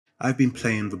I've been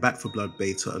playing the Back 4 Blood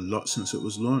beta a lot since it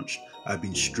was launched. I've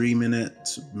been streaming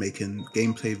it, making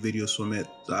gameplay videos from it.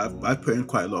 I've put in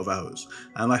quite a lot of hours,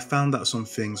 and I found out some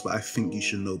things that I think you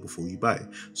should know before you buy.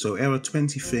 So here are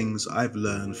 20 things I've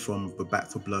learned from the Back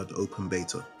 4 Blood open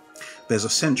beta. There's a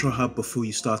central hub before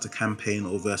you start a campaign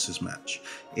or versus match.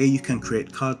 Here you can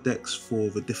create card decks for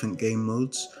the different game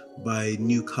modes, buy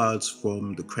new cards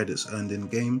from the credits earned in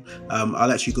game.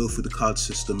 I'll actually go through the card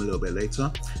system a little bit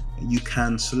later. You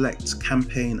can select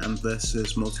campaign and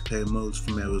versus multiplayer modes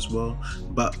from here as well,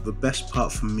 but the best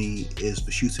part for me is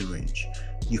the shooting range.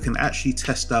 You can actually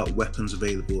test out weapons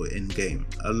available in game,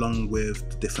 along with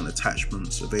the different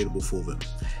attachments available for them.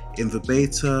 In the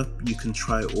beta, you can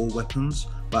try all weapons,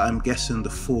 but I'm guessing the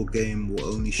full game will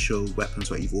only show weapons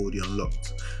that you've already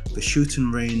unlocked. The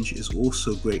shooting range is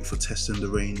also great for testing the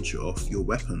range of your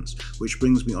weapons, which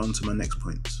brings me on to my next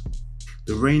point.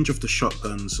 The range of the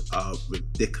shotguns are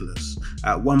ridiculous.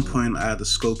 At one point I had a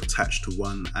scope attached to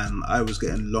one and I was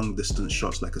getting long distance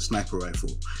shots like a sniper rifle.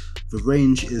 The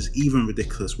range is even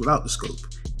ridiculous without the scope.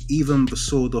 Even the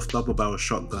sawed-off double barrel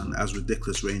shotgun has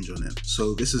ridiculous range on it,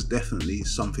 so this is definitely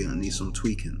something that needs some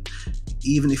tweaking.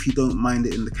 Even if you don't mind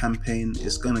it in the campaign,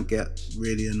 it's gonna get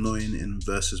really annoying in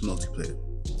versus multiplayer.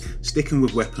 Sticking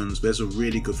with weapons, there's a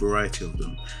really good variety of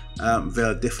them. There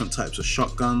are different types of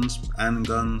shotguns,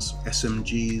 handguns,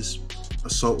 SMGs,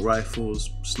 assault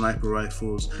rifles, sniper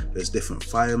rifles. There's different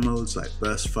fire modes like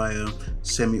burst fire,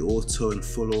 semi-auto and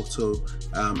full auto.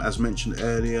 As mentioned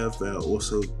earlier, there are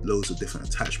also loads of different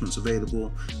attachments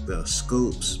available. There are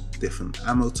scopes, different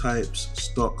ammo types,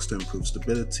 stocks to improve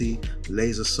stability,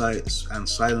 laser sights and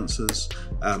silencers,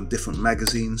 different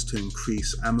magazines to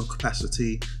increase ammo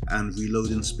capacity and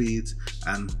reloading speed,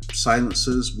 and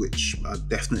silencers, which are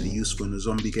definitely useful in a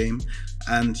zombie game,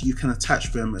 and you can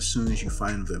attach them as soon as you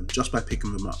find them just by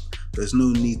picking them up. There's no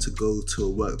need to go to a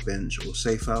workbench or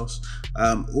safe house.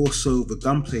 Also, the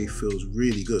gunplay feels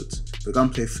really good. The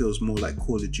gunplay feels more like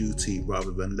Call of Duty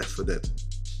rather than Left 4 Dead.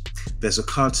 There's a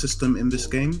card system in this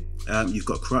game. You've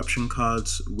got corruption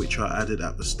cards, which are added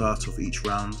at the start of each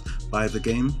round by the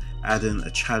game, adding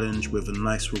a challenge with a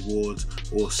nice reward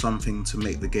or something to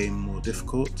make the game more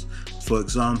difficult. For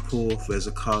example, there's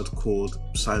a card called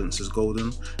Silence is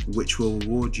Golden, which will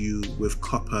reward you with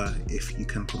copper if you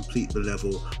can complete the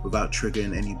level without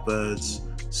triggering any birds,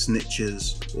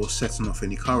 snitches, or setting off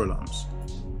any car alarms.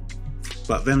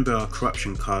 But then there are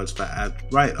corruption cards that add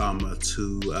right armor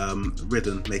to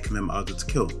Ridden, making them harder to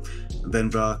kill. Then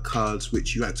there are cards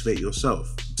which you activate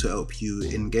yourself to help you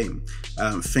in game.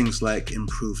 Things like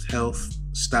improved health,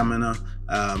 stamina,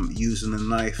 using a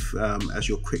knife as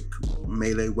your quick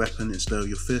melee weapon instead of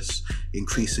your fists,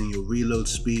 increasing your reload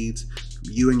speed.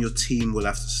 You and your team will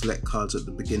have to select cards at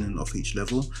the beginning of each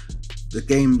level. The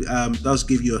game does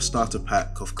give you a starter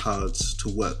pack of cards to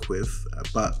work with,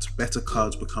 but better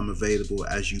cards become available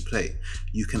as you play.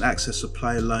 You can access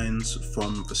supply lines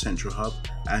from the central hub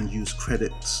and use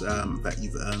credits that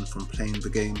you've earned from playing the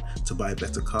game to buy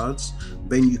better cards.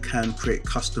 Then you can create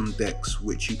custom decks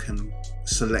which you can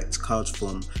select cards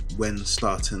from when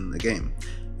starting the game.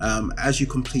 As you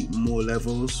complete more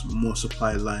levels, more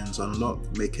supply lines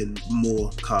unlock, making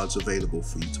more cards available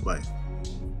for you to buy.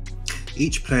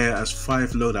 Each player has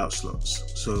 5 loadout slots,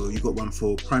 so you've got one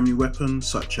for primary weapons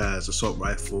such as assault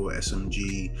rifle,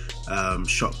 SMG,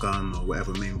 shotgun, or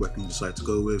whatever main weapon you decide to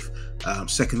go with,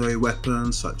 secondary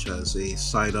weapons such as a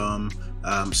sidearm,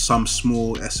 some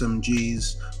small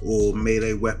SMGs, or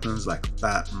melee weapons like a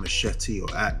bat, machete,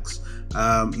 or axe.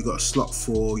 You've got a slot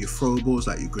for your throwables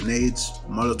like your grenades,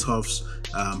 molotovs,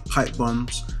 pipe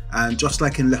bombs. And just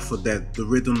like in Left 4 Dead, the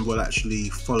Ridden will actually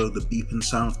follow the beeping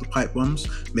sound of the pipe bombs,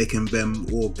 making them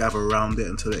all gather around it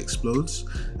until it explodes.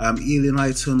 Healing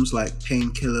items like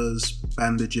painkillers,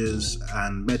 bandages,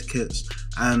 and medkits,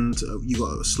 and you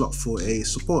got a slot for a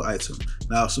support item.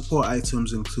 Now, support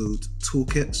items include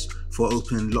toolkits for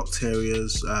opening locked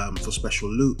areas for special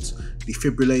loot,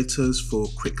 defibrillators for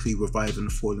quickly reviving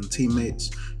fallen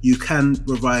teammates. You can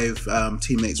revive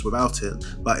teammates without it,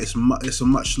 but it's a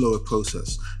much slower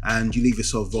process, and you leave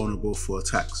yourself vulnerable for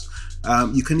attacks.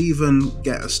 You can even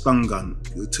get a stun gun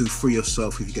to free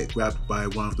yourself if you get grabbed by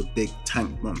one of the big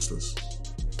tank monsters.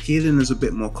 Healing is a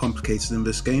bit more complicated in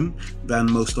this game than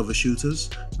most other shooters.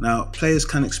 Now, players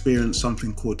can experience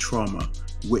something called trauma,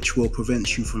 which will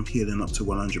prevent you from healing up to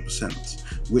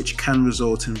 100%, which can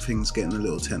result in things getting a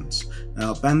little tense.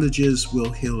 Now, bandages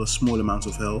will heal a small amount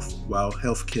of health, while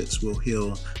health kits will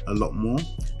heal a lot more.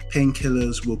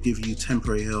 Painkillers will give you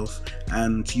temporary health,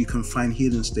 and you can find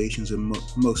healing stations in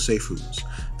most safe rooms.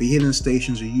 The healing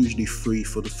stations are usually free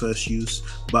for the first use,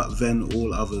 but then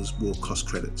all others will cost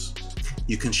credits.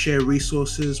 You can share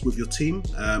resources with your team.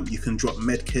 You can drop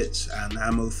medkits and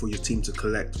ammo for your team to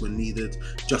collect when needed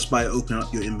just by opening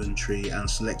up your inventory and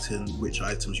selecting which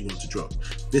items you want to drop.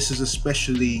 This is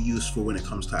especially useful when it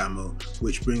comes to ammo,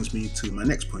 which brings me to my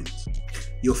next point.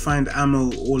 You'll find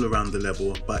ammo all around the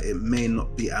level, but it may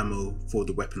not be ammo for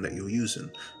the weapon that you're using.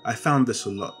 I found this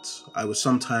a lot. I would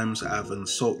sometimes have an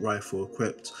assault rifle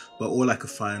equipped, but all I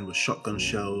could find was shotgun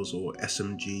shells or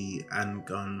SMG,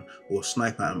 handgun or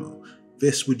sniper ammo.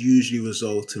 This would usually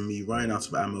result in me running out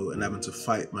of ammo and having to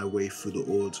fight my way through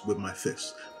the odds with my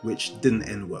fists, which didn't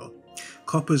end well.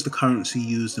 Copper is the currency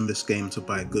used in this game to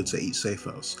buy goods at each safe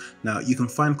house. Now you can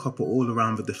find copper all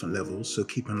around the different levels, so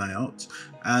keep an eye out.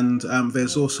 And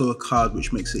there's also a card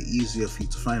which makes it easier for you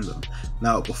to find them.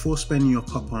 Now before spending your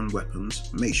copper on weapons,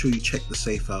 make sure you check the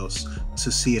safe house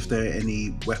to see if there are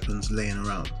any weapons laying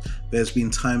around. There's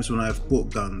been times when I've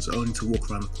bought guns only to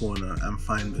walk around the corner and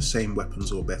find the same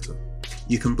weapons or better.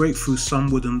 You can break through some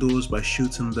wooden doors by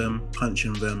shooting them,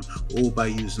 punching them, or by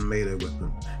using melee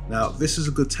weapon. Now this is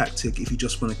a good tactic if you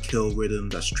just want to kill Ridden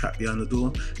that's trapped behind the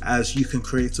door, as you can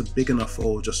create a big enough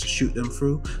hole just to shoot them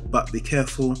through, but be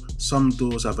careful, some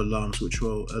doors have alarms which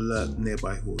will alert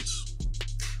nearby hordes.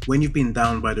 When you've been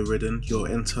downed by the Ridden, you'll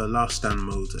enter last stand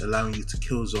mode, allowing you to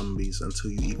kill zombies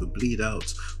until you either bleed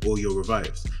out or you're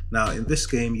revived. Now in this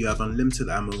game you have unlimited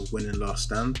ammo when in last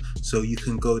stand, so you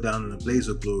can go down in a blaze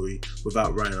of glory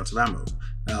without running out of ammo.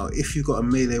 Now if you've got a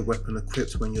melee weapon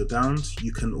equipped when you're downed,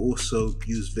 you can also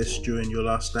use this during your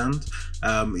last stand.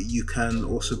 You can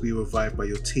also be revived by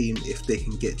your team if they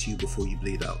can get to you before you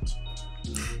bleed out.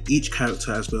 Each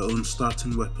character has their own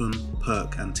starting weapon,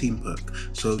 perk and team perk,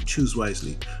 so choose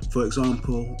wisely. For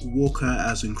example, Walker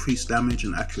has increased damage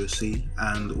and accuracy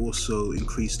and also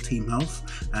increased team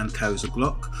health and carries a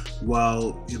Glock,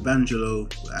 while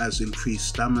Evangelo has increased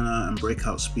stamina and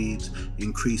breakout speed,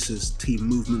 increases team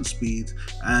movement speed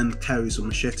and carries a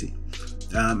machete.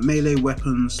 Melee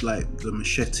weapons like the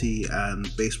machete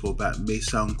and baseball bat may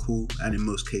sound cool, and in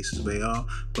most cases they are,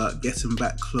 but getting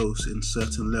back close in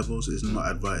certain levels is not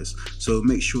advised, so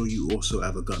make sure you also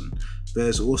have a gun.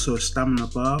 There's also a stamina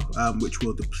bar which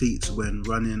will deplete when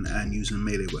running and using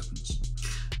melee weapons.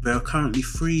 There are currently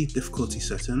 3 difficulty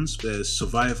settings. There's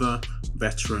Survivor,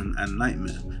 Veteran and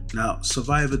Nightmare. Now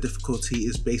Survivor difficulty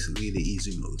is basically the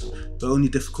easy mode. The only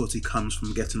difficulty comes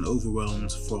from getting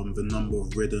overwhelmed from the number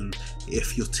of Ridden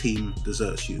if your team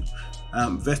deserts you.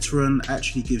 Veteran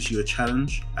actually gives you a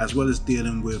challenge. As well as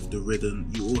dealing with the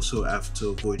Ridden, you also have to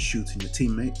avoid shooting your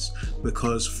teammates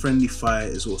because friendly fire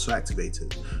is also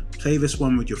activated. Play this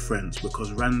one with your friends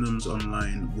because randoms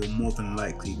online will more than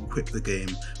likely quit the game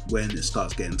when it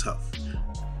starts getting tough.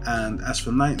 And as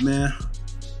for Nightmare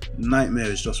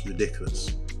is just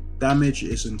ridiculous. Damage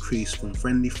is increased from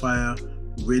friendly fire,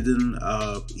 Ridden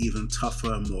are even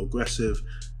tougher and more aggressive.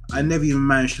 I never even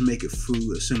managed to make it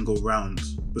through a single round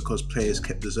because players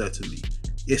kept deserting me.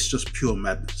 It's just pure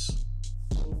madness.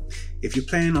 If you're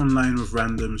playing online with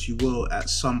randoms, you will at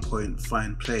some point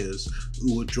find players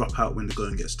who will drop out when the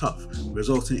going gets tough,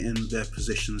 resulting in their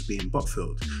positions being bot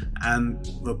filled, and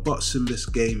the bots in this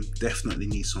game definitely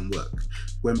need some work.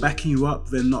 When backing you up,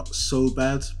 they're not so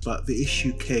bad, but the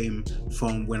issue came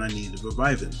from when I needed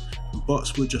reviving.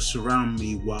 Bots would just surround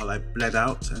me while I bled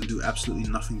out and do absolutely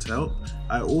nothing to help.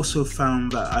 I also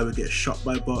found that I would get shot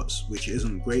by bots, which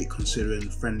isn't great considering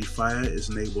friendly fire is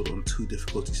enabled on 2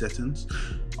 difficulty settings.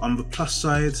 On the plus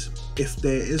side, if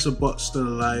there is a bot still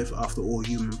alive after all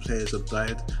human players have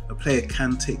died, a player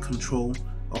can take control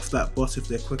of that bot if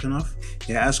they're quick enough.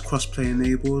 It has crossplay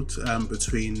enabled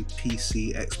between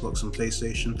PC, Xbox and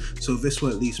PlayStation, so this will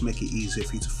at least make it easier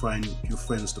for you to find your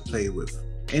friends to play with.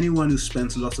 Anyone who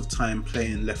spent a lot of time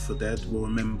playing Left 4 Dead will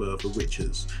remember the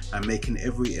witches and making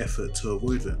every effort to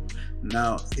avoid them.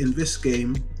 Now in this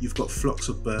game you've got flocks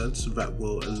of birds that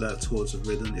will alert towards a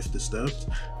Ridden if disturbed,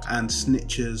 and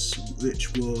snitches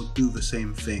which will do the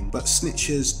same thing, but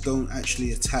snitches don't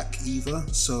actually attack either,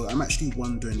 so I'm actually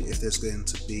wondering if there's going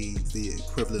to be the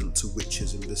equivalent to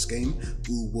witches in this game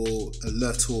who will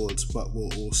alert towards but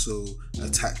will also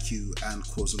attack you and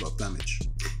cause a lot of damage.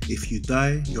 If you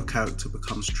die, your character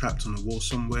becomes trapped on a wall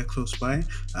somewhere close by,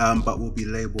 but will be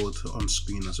labelled on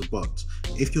screen as a bot.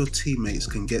 If your teammates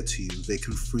can get to you, they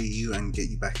can free you and get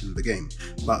you back in the game,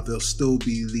 but they'll still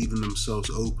be leaving themselves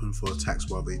open for attacks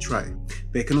while they try.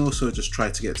 They can also just try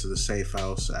to get to the safe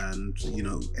house and,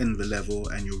 end the level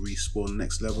and you'll respawn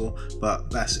next level, but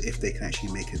that's if they can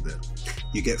actually make it there.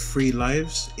 You get 3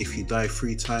 lives. If you die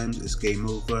 3 times, it's game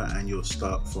over and you'll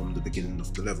start from the beginning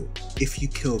of the level. If you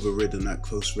kill the Ridden at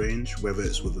close range, whether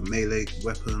it's with a melee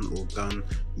weapon or gun,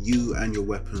 you and your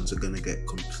weapons are going to get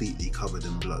completely covered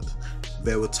in blood.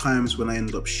 There were times when I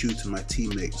ended up shooting my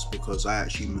teammates because I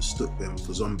actually mistook them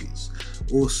for zombies.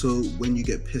 Also, when you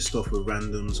get pissed off with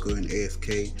randoms going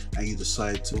AFK and you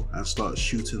decide to and start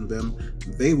shooting them,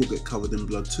 they will get covered in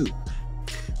blood too.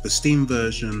 The Steam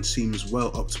version seems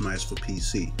well optimized for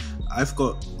PC. I've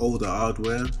got older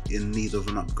hardware in need of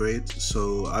an upgrade,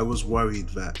 so I was worried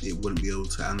that it wouldn't be able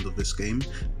to handle this game,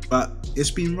 but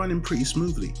it's been running pretty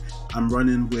smoothly. I'm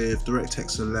running with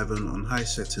DirectX 11 on high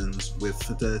settings with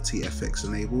Fidelity FX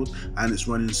enabled, and it's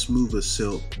running smooth as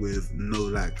silk with no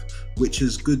lag, which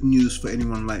is good news for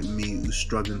anyone like me who's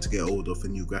struggling to get hold of a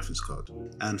new graphics card.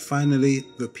 And finally,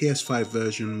 the PS5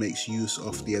 version makes use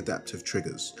of the adaptive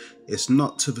triggers. It's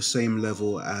not to the same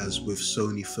level as with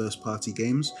Sony first-party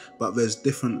games, but there's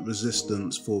different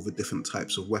resistance for the different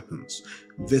types of weapons.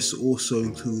 This also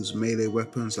includes melee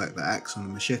weapons like the axe and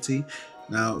the machete.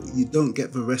 Now, you don't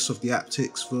get the rest of the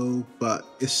haptics though, but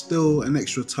it's still an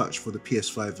extra touch for the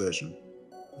PS5 version.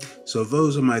 So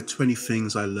those are my 20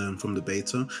 things I learned from the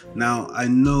beta. Now, I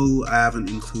know I haven't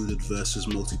included versus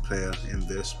multiplayer in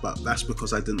this, but that's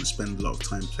because I didn't spend a lot of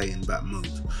time playing that mode.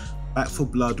 Back 4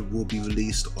 Blood will be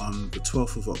released on the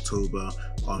 12th of October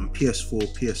on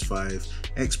PS4, PS5,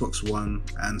 Xbox One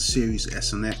and Series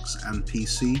S and X and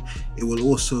PC. It will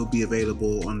also be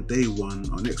available on day 1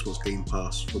 on Xbox Game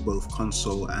Pass for both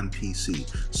console and PC,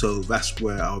 so that's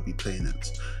where I'll be playing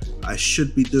it. I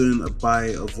should be doing a buy,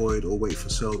 avoid or wait for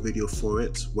sale video for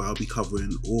it, where I'll be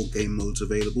covering all game modes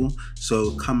available,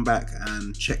 so come back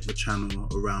and check the channel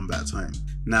around that time.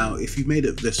 Now, if you made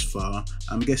it this far,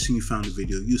 I'm guessing you found the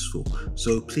video useful,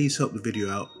 so please help the video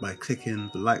out by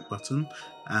clicking the like button,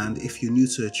 and if you're new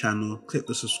to the channel, click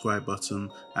the subscribe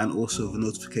button and also the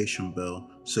notification bell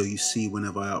so you see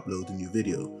whenever I upload a new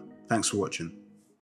video. Thanks for watching.